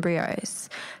 sperm and embryos.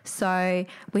 So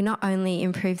we not only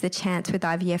improve the chance with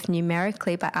IVF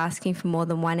numerically by asking for more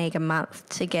than 1 egg a month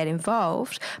to get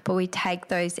involved, but we take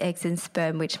those eggs and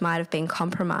sperm which might have been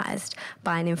compromised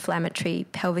by an inflammatory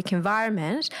pelvic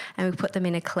environment and we put them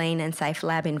in a clean and safe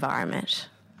lab environment.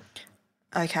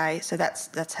 Okay, so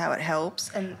that's how it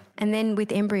helps. And then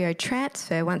with embryo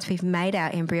transfer, once we've made our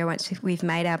embryo, once we've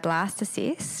made our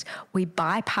blastocyst, we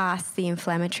bypass the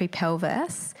inflammatory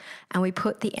pelvis and we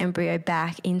put the embryo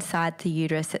back inside the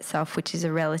uterus itself, which is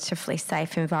a relatively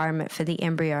safe environment for the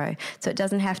embryo. So it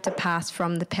doesn't have to pass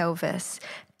from the pelvis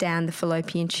down the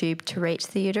fallopian tube to reach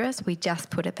the uterus. We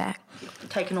just put it back.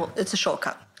 It's a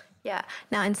shortcut. Yeah.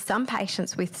 Now, in some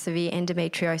patients with severe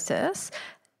endometriosis,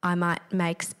 I might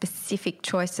make specific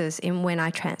choices in when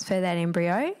I transfer that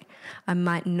embryo. I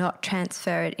might not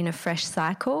transfer it in a fresh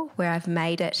cycle where I've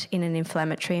made it in an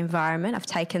inflammatory environment. I've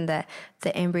taken the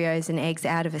embryos and eggs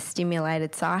out of a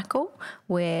stimulated cycle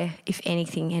where, if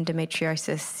anything,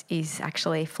 endometriosis is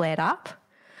actually flared up.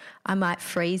 I might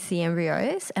freeze the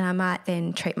embryos and I might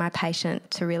then treat my patient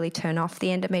to really turn off the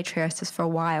endometriosis for a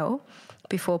while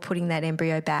before putting that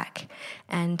embryo back.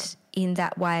 And in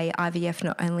that way, IVF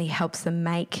not only helps them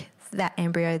make that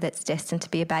embryo that's destined to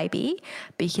be a baby,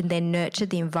 but you can then nurture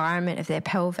the environment of their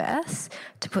pelvis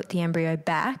to put the embryo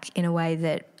back in a way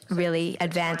that really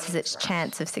advances its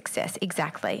chance of success.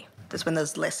 Exactly. That's when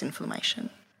there's less inflammation.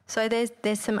 So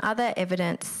there's some other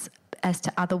evidence as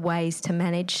to other ways to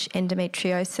manage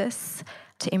endometriosis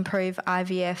to improve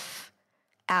IVF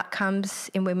outcomes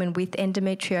in women with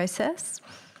endometriosis.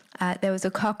 There was a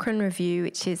Cochrane review,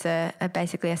 which is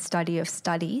basically a study of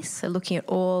studies, so looking at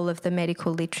all of the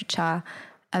medical literature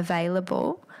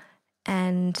available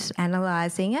and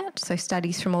analysing it, so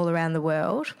studies from all around the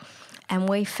world. And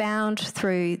we found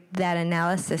through that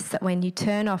analysis that when you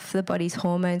turn off the body's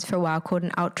hormones for a while, called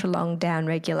an ultra-long down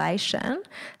regulation,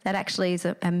 that actually is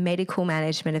a medical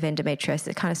management of endometriosis.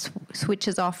 It kind of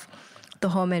switches off the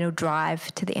hormonal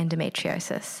drive to the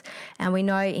endometriosis. And we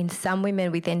know in some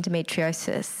women with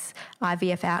endometriosis,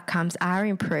 IVF outcomes are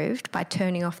improved by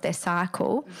turning off their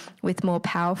cycle with more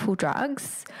powerful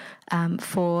drugs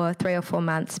for 3 or 4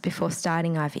 months before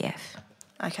starting IVF.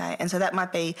 Okay, and so that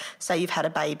might be, say you've had a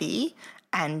baby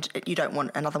and you don't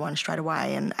want another one straight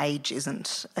away and age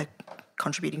isn't a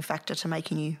contributing factor to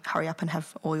making you hurry up and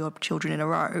have all your children in a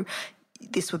row.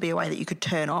 This would be a way that you could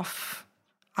turn off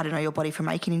your body from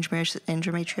making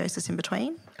endometriosis in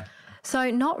between?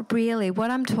 So not really. What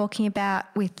I'm talking about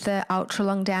with the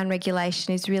ultra-long down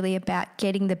regulation is really about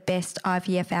getting the best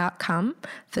IVF outcome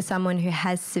for someone who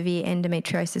has severe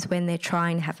endometriosis when they're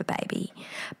trying to have a baby.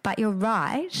 But you're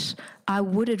right. I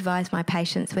would advise my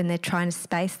patients when they're trying to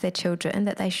space their children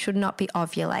that they should not be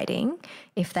ovulating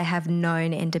if they have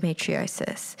known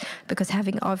endometriosis, because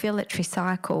having ovulatory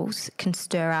cycles can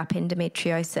stir up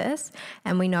endometriosis,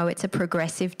 and we know it's a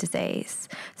progressive disease.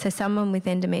 So someone with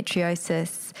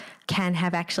endometriosis can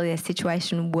have actually their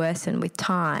situation worsen with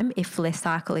time if their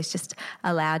cycle is just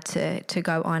allowed to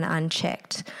go on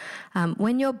unchecked.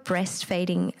 When you're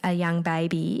breastfeeding a young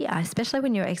baby, especially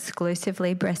when you're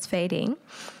exclusively breastfeeding,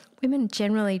 women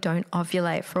generally don't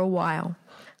ovulate for a while.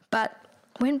 But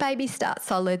when babies start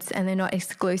solids and they're not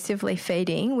exclusively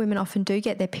feeding, women often do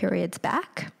get their periods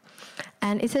back.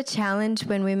 And it's a challenge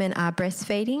when women are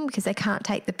breastfeeding because they can't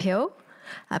take the pill.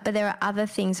 But there are other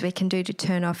things we can do to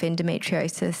turn off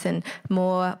endometriosis, and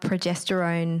more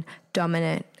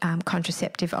progesterone-dominant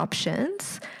contraceptive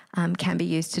options can be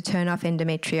used to turn off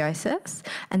endometriosis.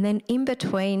 And then in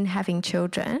between having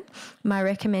children, my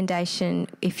recommendation,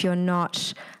 if you're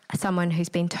not someone who's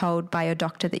been told by your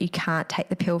doctor that you can't take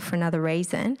the pill for another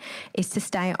reason, is to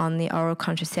stay on the oral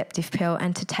contraceptive pill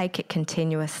and to take it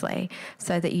continuously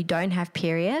so that you don't have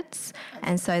periods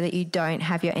and so that you don't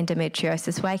have your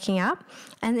endometriosis waking up.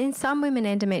 And in some women,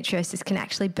 endometriosis can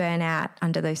actually burn out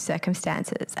under those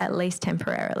circumstances, at least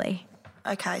temporarily.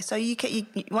 Okay, so you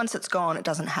once it's gone, it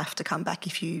doesn't have to come back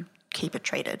if you keep it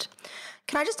treated.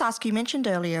 Can I just ask, you mentioned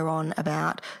earlier on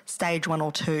about stage 1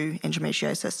 or 2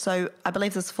 endometriosis. So I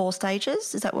believe there's 4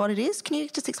 stages. Is that what it is? Can you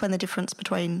just explain the difference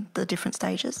between the different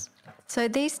stages? So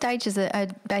these stages are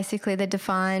basically they're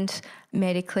defined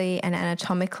medically and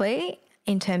anatomically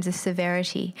in terms of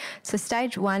severity. So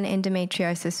stage 1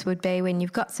 endometriosis would be when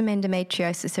you've got some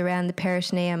endometriosis around the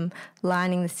peritoneum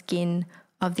lining the skin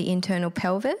of the internal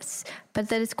pelvis, but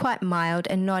that is quite mild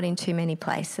and not in too many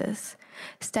places.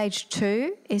 Stage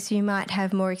 2 is you might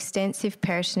have more extensive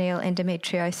peritoneal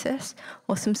endometriosis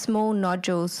or some small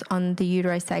nodules on the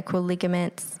uterosacral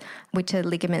ligaments, which are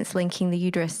ligaments linking the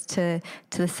uterus to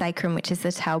the sacrum, which is the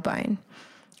tailbone.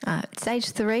 Stage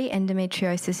 3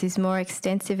 endometriosis is more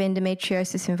extensive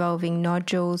endometriosis involving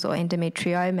nodules or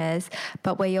endometriomas,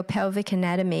 but where your pelvic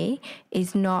anatomy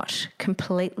is not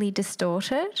completely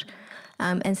distorted.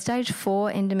 And stage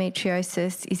 4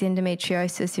 endometriosis is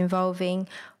endometriosis involving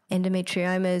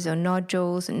endometriomas or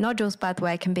nodules. And nodules, by the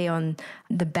way, can be on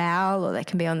the bowel or they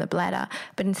can be on the bladder.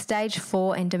 But in stage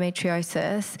 4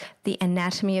 endometriosis, the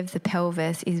anatomy of the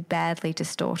pelvis is badly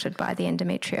distorted by the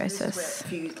endometriosis. This is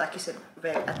where fused, like you said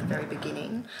at the very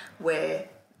beginning, where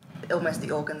almost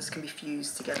the organs can be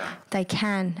fused together. They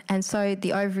can. And so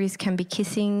the ovaries can be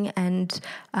kissing and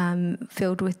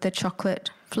filled with the chocolate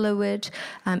fluid.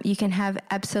 You can have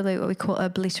absolute what we call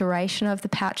obliteration of the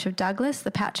pouch of Douglas.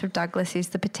 The pouch of Douglas is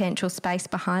the potential space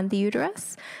behind the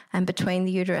uterus and between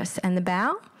the uterus and the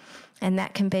bowel, and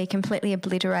that can be completely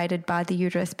obliterated by the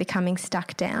uterus becoming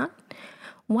stuck down.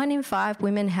 1 in 5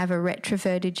 women have a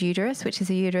retroverted uterus, which is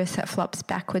a uterus that flops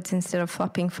backwards instead of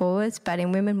flopping forwards. But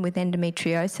in women with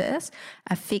endometriosis,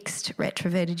 a fixed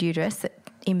retroverted uterus that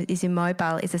is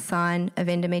immobile is a sign of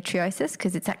endometriosis,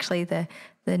 because it's actually the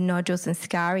nodules and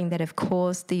scarring that have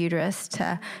caused the uterus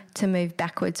to move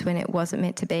backwards when it wasn't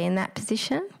meant to be in that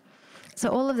position. So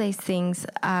all of these things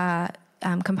are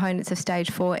components of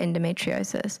stage 4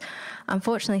 endometriosis.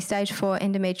 Unfortunately, stage 4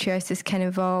 endometriosis can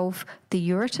involve the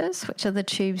ureters, which are the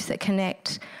tubes that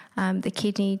connect the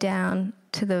kidney down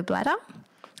to the bladder,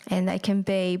 and they can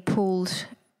be pulled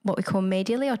what we call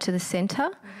medially or to the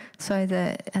centre, so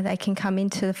that they can come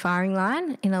into the firing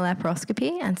line in a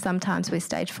laparoscopy. And sometimes with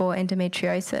stage 4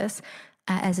 endometriosis,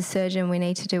 as a surgeon, we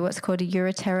need to do what's called a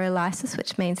ureterolysis,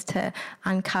 which means to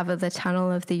uncover the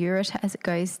tunnel of the ureter as it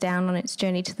goes down on its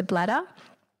journey to the bladder,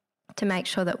 to make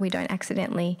sure that we don't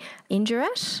accidentally injure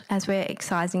it as we're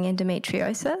excising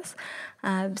endometriosis.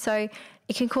 So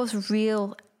it can cause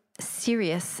real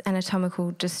serious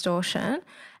anatomical distortion.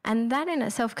 And that in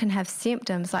itself can have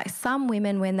symptoms, like some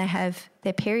women, when they have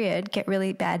their period, get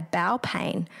really bad bowel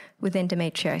pain with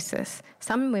endometriosis.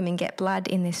 Some women get blood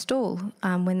in their stool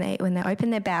when they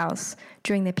open their bowels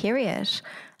during their period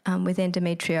with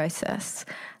endometriosis.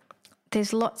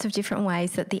 There's lots of different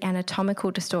ways that the anatomical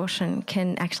distortion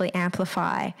can actually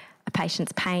amplify a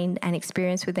patient's pain and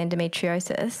experience with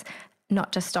endometriosis,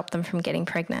 not just stop them from getting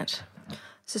pregnant.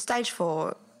 So stage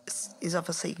 4 is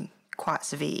obviously quite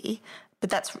severe.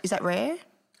 But is that rare?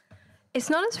 It's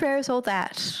not as rare as all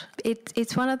that.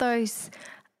 It's one of those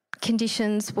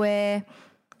conditions where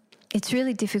it's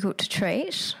really difficult to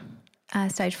treat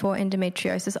stage 4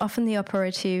 endometriosis. Often the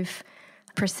operative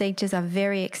procedures are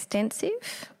very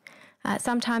extensive.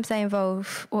 Sometimes they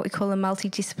involve what we call a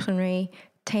multidisciplinary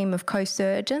team of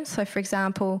co-surgeons. So, for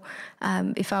example,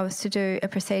 if I was to do a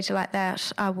procedure like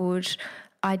that, I would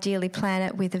ideally plan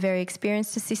it with a very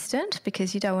experienced assistant,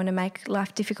 because you don't want to make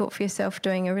life difficult for yourself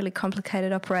doing a really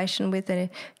complicated operation with a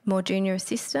more junior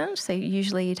assistant. So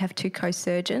usually you'd have 2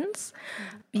 co-surgeons.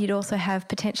 You'd also have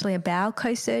potentially a bowel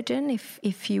co-surgeon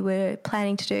if you were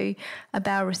planning to do a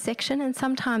bowel resection, and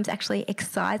sometimes actually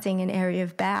excising an area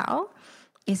of bowel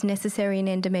is necessary in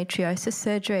endometriosis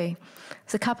surgery.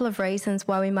 There's a couple of reasons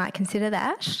why we might consider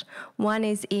that. One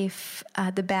is if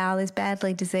the bowel is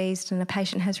badly diseased and a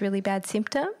patient has really bad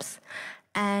symptoms.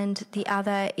 And the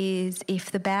other is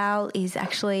if the bowel is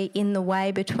actually in the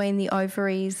way between the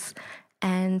ovaries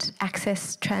and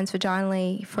access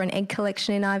transvaginally for an egg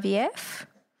collection in IVF.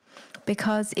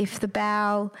 Because if the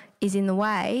bowel is in the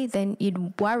way, then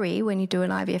you'd worry when you do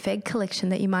an IVF egg collection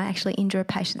that you might actually injure a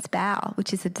patient's bowel,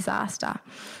 which is a disaster.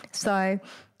 So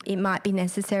it might be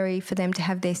necessary for them to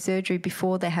have their surgery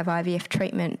before they have IVF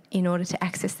treatment in order to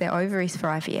access their ovaries for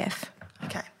IVF.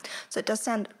 Okay. So it does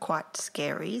sound quite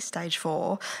scary, stage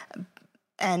 4.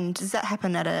 And does that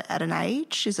happen at an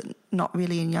age? Is it not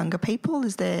really in younger people?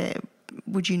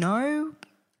 Would you know?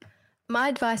 My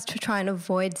advice to try and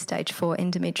avoid stage 4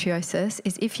 endometriosis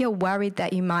is, if you're worried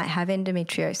that you might have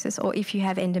endometriosis, or if you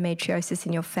have endometriosis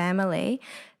in your family,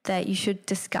 that you should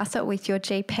discuss it with your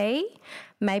GP,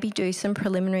 maybe do some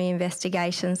preliminary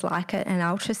investigations like an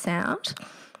ultrasound.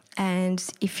 And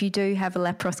if you do have a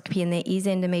laparoscopy and there is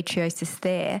endometriosis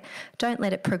there, don't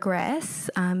let it progress.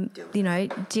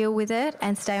 Deal with it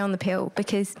and stay on the pill,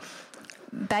 because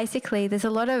basically there's a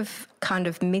lot of kind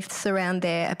of myths around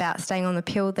there about staying on the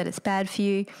pill, that it's bad for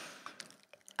you.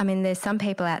 I mean, there's some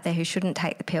people out there who shouldn't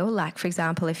take the pill, like, for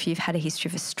example, if you've had a history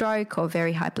of a stroke or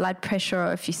very high blood pressure,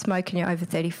 or if you smoke and you're over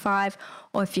 35,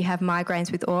 or if you have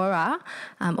migraines with aura,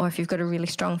 or if you've got a really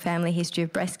strong family history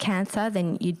of breast cancer,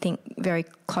 then you'd think very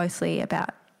closely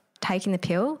about taking the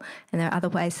pill. And there are other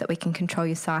ways that we can control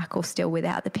your cycle still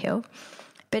without the pill.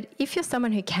 But if you're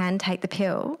someone who can take the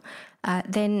pill,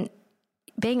 then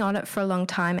being on it for a long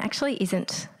time actually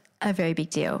isn't a very big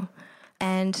deal.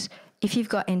 And if you've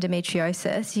got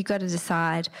endometriosis, you've got to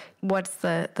decide what's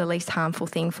the least harmful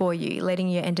thing for you, letting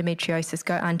your endometriosis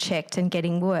go unchecked and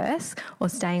getting worse, or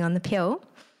staying on the pill.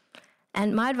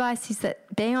 And my advice is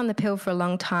that being on the pill for a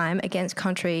long time, against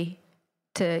contrary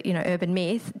to, urban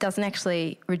myth, doesn't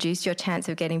actually reduce your chance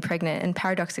of getting pregnant. And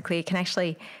paradoxically, it can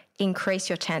actually increase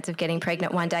your chance of getting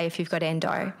pregnant one day if you've got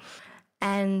endo.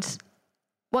 And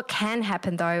what can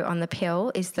happen, though, on the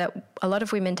pill is that a lot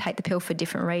of women take the pill for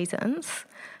different reasons.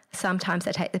 Sometimes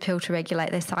they take the pill to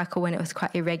regulate their cycle when it was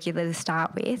quite irregular to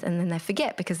start with, and then they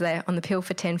forget because they're on the pill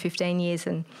for 10, 15 years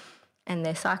and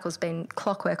their cycle's been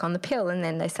clockwork on the pill, and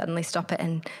then they suddenly stop it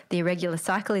and the irregular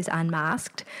cycle is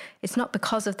unmasked. It's not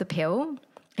because of the pill,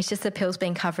 it's just the pill's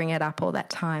been covering it up all that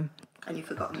time. And you've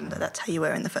forgotten that that's how you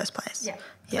were in the first place. Yeah.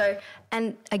 So,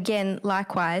 and again,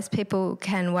 likewise, people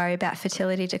can worry about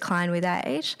fertility decline with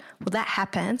age. Well, that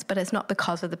happens, but it's not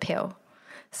because of the pill.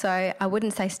 So I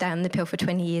wouldn't say stay on the pill for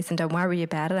 20 years and don't worry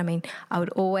about it. I mean, I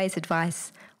would always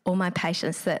advise all my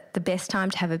patients that the best time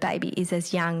to have a baby is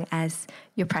as young as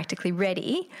you're practically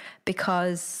ready,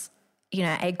 because,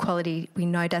 egg quality we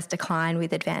know does decline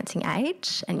with advancing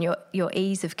age, and your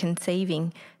ease of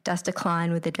conceiving does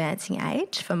decline with advancing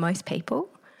age for most people,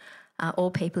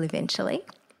 all people eventually.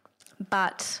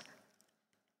 But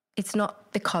it's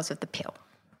not because of the pill.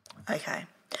 Okay.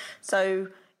 So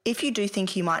if you do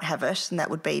think you might have it, and that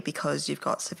would be because you've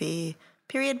got severe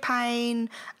period pain,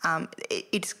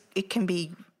 it can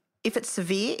be, if it's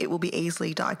severe, it will be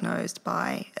easily diagnosed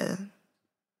by a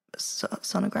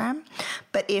sonogram.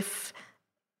 But if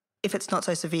it's not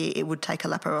so severe, it would take a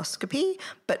laparoscopy,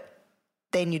 but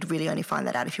then you'd really only find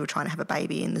that out if you were trying to have a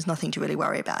baby, and there's nothing to really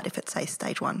worry about if it's, say,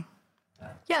 stage 1.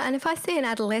 Yeah, and if I see an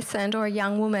adolescent or a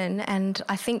young woman, and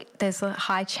I think there's a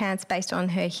high chance based on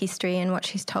her history and what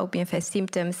she's told me of her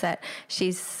symptoms that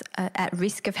she's at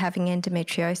risk of having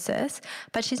endometriosis,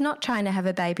 but she's not trying to have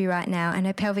a baby right now and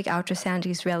her pelvic ultrasound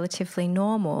is relatively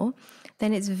normal,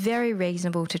 then it's very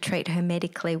reasonable to treat her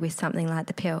medically with something like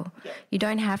the pill. Yeah. You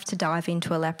don't have to dive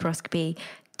into a laparoscopy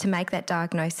to make that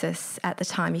diagnosis at the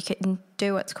time. You can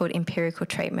do what's called empirical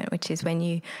treatment, which is when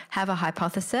you have a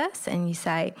hypothesis and you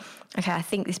say, okay, I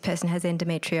think this person has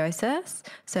endometriosis,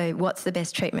 so what's the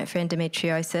best treatment for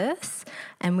endometriosis?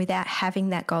 And without having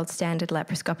that gold standard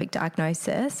laparoscopic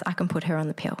diagnosis, I can put her on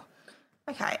the pill.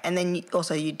 Okay, and then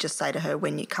you'd just say to her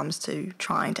when it comes to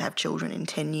trying to have children in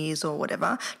 10 years or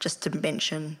whatever, just to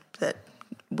mention that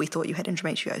we thought you had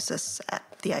endometriosis at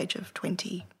the age of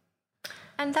 20.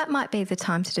 And that might be the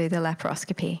time to do the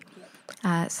laparoscopy.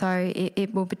 So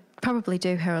it will probably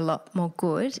do her a lot more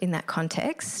good in that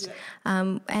context.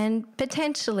 And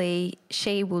potentially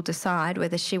she will decide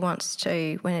whether she wants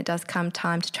to, when it does come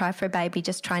time to try for a baby,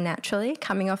 just try naturally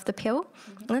coming off the pill.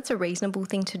 And that's a reasonable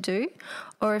thing to do.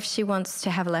 Or if she wants to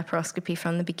have a laparoscopy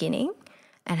from the beginning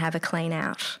and have a clean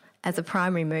out as a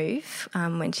primary move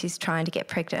when she's trying to get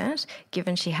pregnant,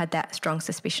 given she had that strong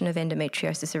suspicion of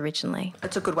endometriosis originally.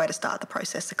 It's a good way to start the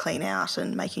process, to clean out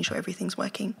and making sure everything's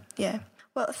working. Yeah.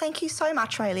 Well, thank you so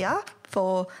much, Raelia,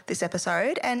 for this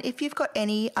episode. And if you've got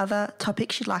any other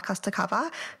topics you'd like us to cover,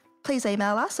 please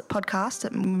email us at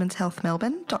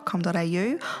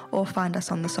podcast@womenshealthmelbourne.com.au or find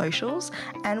us on the socials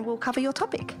and we'll cover your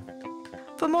topic.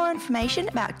 For more information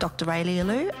about Dr. Raelia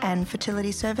Lew and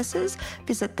fertility services,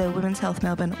 visit the Women's Health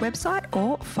Melbourne website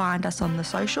or find us on the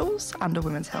socials under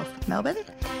Women's Health Melbourne.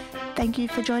 Thank you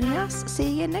for joining us. See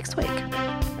you again next week.